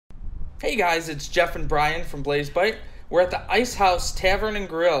Hey guys, it's Jeff and Bryan from BlazeBite. We're at the Ice House Tavern and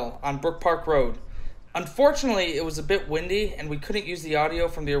Grill on Brook Park Road. Unfortunately, it was a bit windy and we couldn't use the audio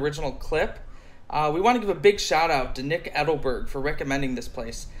from the original clip. We want to give a big shout out to Nick Edelberg for recommending this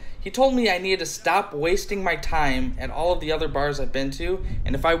place. He told me I needed to stop wasting my time at all of the other bars I've been to,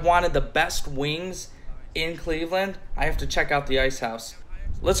 and if I wanted the best wings in Cleveland, I have to check out the Ice House.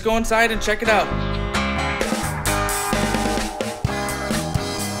 Let's go inside and check it out.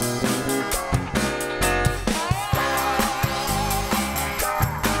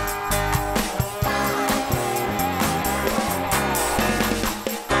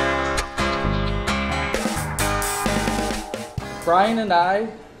 Bryan and I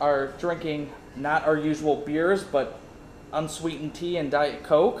are drinking not our usual beers, but unsweetened tea and Diet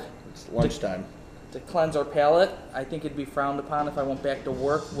Coke. It's lunchtime. To cleanse our palate. I think it'd be frowned upon if I went back to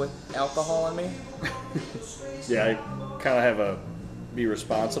work with alcohol in me. Yeah, I kind of have a be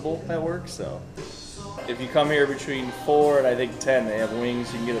responsible at work, so. If you come here between 4 and I think 10, they have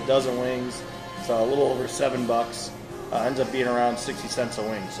wings. You can get a dozen wings. It's a little over $7. Ends up being around 60 cents a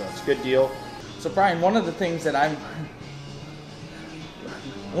wing, so it's a good deal. So Bryan, one of the things that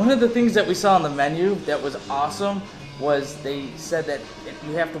we saw on the menu that was awesome was they said that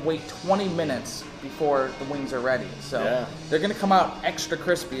you have to wait 20 minutes before the wings are ready. So yeah. They're going to come out extra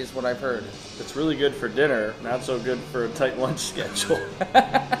crispy is what I've heard. It's really good for dinner, not so good for a tight lunch schedule.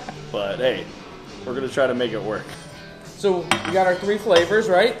 But hey, we're going to try to make it work. So we got our 3 flavors,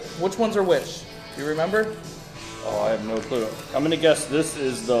 right? Which ones are which? Do you remember? Oh, I have no clue. I'm going to guess this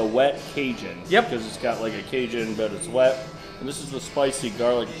is the wet Cajun. Yep. Because it's got like a Cajun, but it's wet. And this is the spicy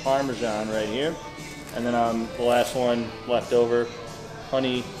garlic parmesan right here. And then the last one left over,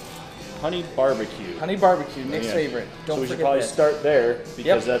 honey barbecue. Honey barbecue, Nick's favorite. Don't so we should probably start there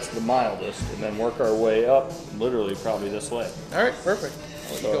because that's the mildest, and then work our way up, literally probably this way. All right, perfect.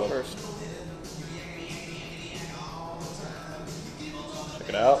 I'll let you go first. Check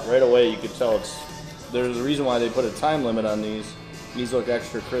it out. Right away you can tell there's a reason why they put a time limit on these. These look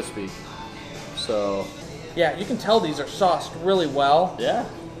extra crispy. So yeah, you can tell these are sauced really well. Yeah.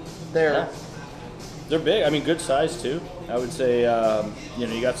 They're big. I mean, good size too. I would say,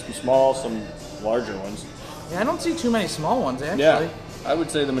 you got some small, some larger ones. Yeah, I don't see too many small ones actually. Yeah, I would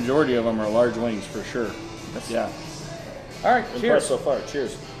say the majority of them are large wings for sure. Yeah. All right, cheers. So far,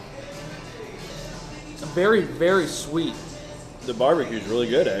 cheers. It's very, very sweet. The barbecue is really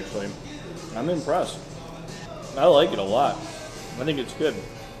good, actually. I'm impressed. I like it a lot. I think it's good.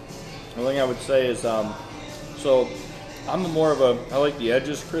 The thing I would say is, so I'm I like the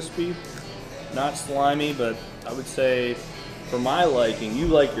edges crispy, not slimy, but I would say for my liking, you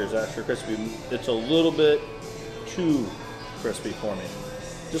like yours extra crispy. It's a little bit too crispy for me.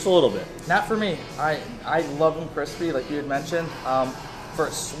 Just a little bit. Not for me. I love them crispy, like you had mentioned. For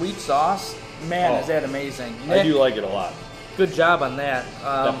a sweet sauce, man, is that amazing. Nick, I do like it a lot. Good job on that.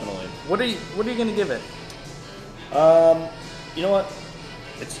 Definitely. What are you going to give it? You know what?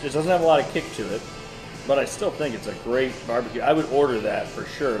 It doesn't have a lot of kick to it, but I still think it's a great barbecue. I would order that for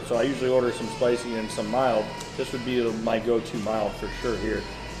sure. So I usually order some spicy and some mild. This would be my go-to mild for sure here.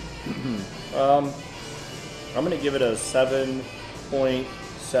 I'm going to give it a 7.7.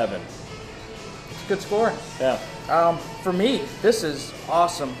 It's a good score. Yeah. For me, this is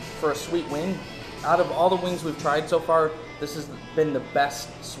awesome for a sweet wing. Out of all the wings we've tried so far, this has been the best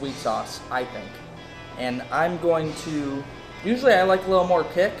sweet sauce, I think. And I'm going to... Usually I like a little more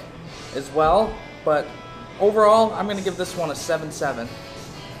kick as well, but overall I'm going to give this one a 7.7.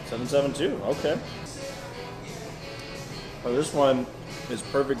 7.7 too, okay. Well, this one is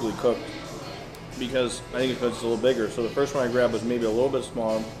perfectly cooked because I think it's a little bigger. So the first one I grabbed was maybe a little bit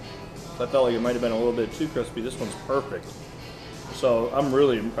small. So I felt like it might have been a little bit too crispy. This one's perfect. So I'm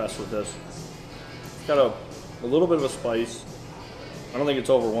really impressed with this. It's got a little bit of a spice. I don't think it's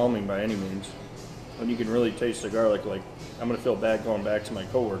overwhelming by any means. And you can really taste the garlic. Like, I'm going to feel bad going back to my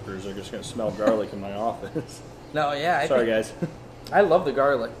coworkers. They're just going to smell garlic in my office. No, yeah. Sorry, guys. I love the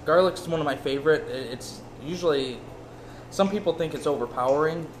garlic. Garlic's one of my favorite. It's usually, some people think it's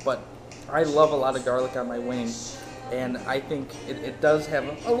overpowering, but I love a lot of garlic on my wing. And I think it does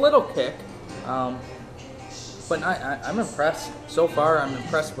have a little kick. But I'm impressed. So far, I'm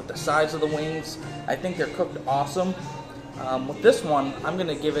impressed with the size of the wings. I think they're cooked awesome. With this one, I'm going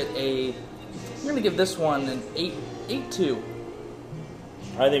to give this one an 8.2.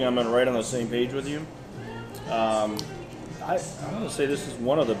 I think I'm right on the same page with you. I'm going to say this is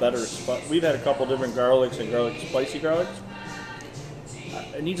one of the better. We've had a couple different garlics and spicy garlics.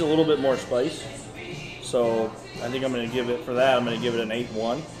 It needs a little bit more spice. So I think I'm going to give it, for that, I'm going to give it an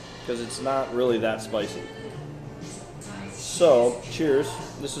 8.1 because it's not really that spicy. So, cheers.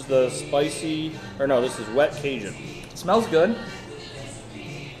 This is the spicy, or no, this is wet Cajun. It smells good.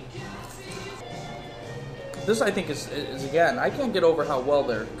 This, I think, is again, I can't get over how well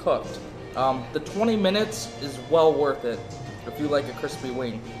they're cooked. The 20 minutes is well worth it if you like a crispy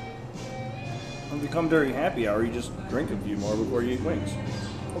wing. When you come during happy hour, you just drink a few more before you eat wings.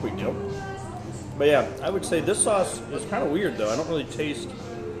 No big deal. But yeah, I would say this sauce is kind of weird though. I don't really taste,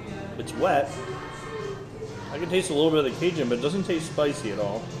 it's wet. I can taste a little bit of the Cajun, but it doesn't taste spicy at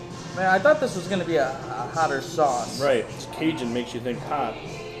all. Man, I thought this was going to be a hotter sauce. Right, it's Cajun makes you think hot,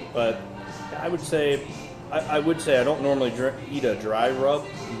 but I would say I don't normally eat a dry rub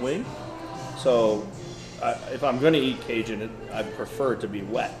wing, so if I'm going to eat Cajun, I prefer it to be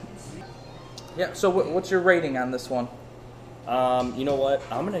wet. Yeah. So what's your rating on this one? You know what?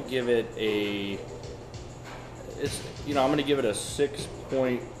 I'm going to give it a. I'm going to give it a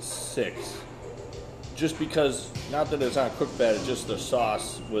 6.6. Just because, not that it's not cooked bad, it's just the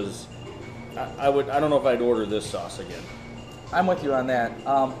sauce was. I don't know if I'd order this sauce again. I'm with you on that.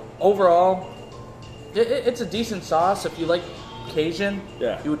 Overall, it's a decent sauce. If you like Cajun,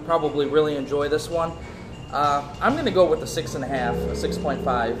 yeah, you would probably really enjoy this one. I'm going to go with a 6.5, a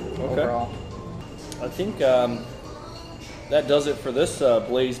 6.5 overall. I think that does it for this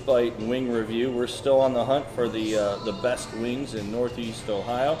BlazeBite wing review. We're still on the hunt for the best wings in Northeast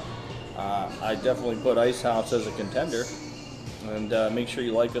Ohio. I definitely put Ice House as a contender. And make sure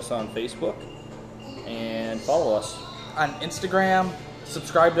you like us on Facebook and follow us on Instagram.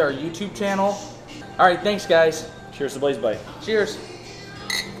 Subscribe to our YouTube channel. All right, thanks, guys. Cheers to BlazeBite. Cheers.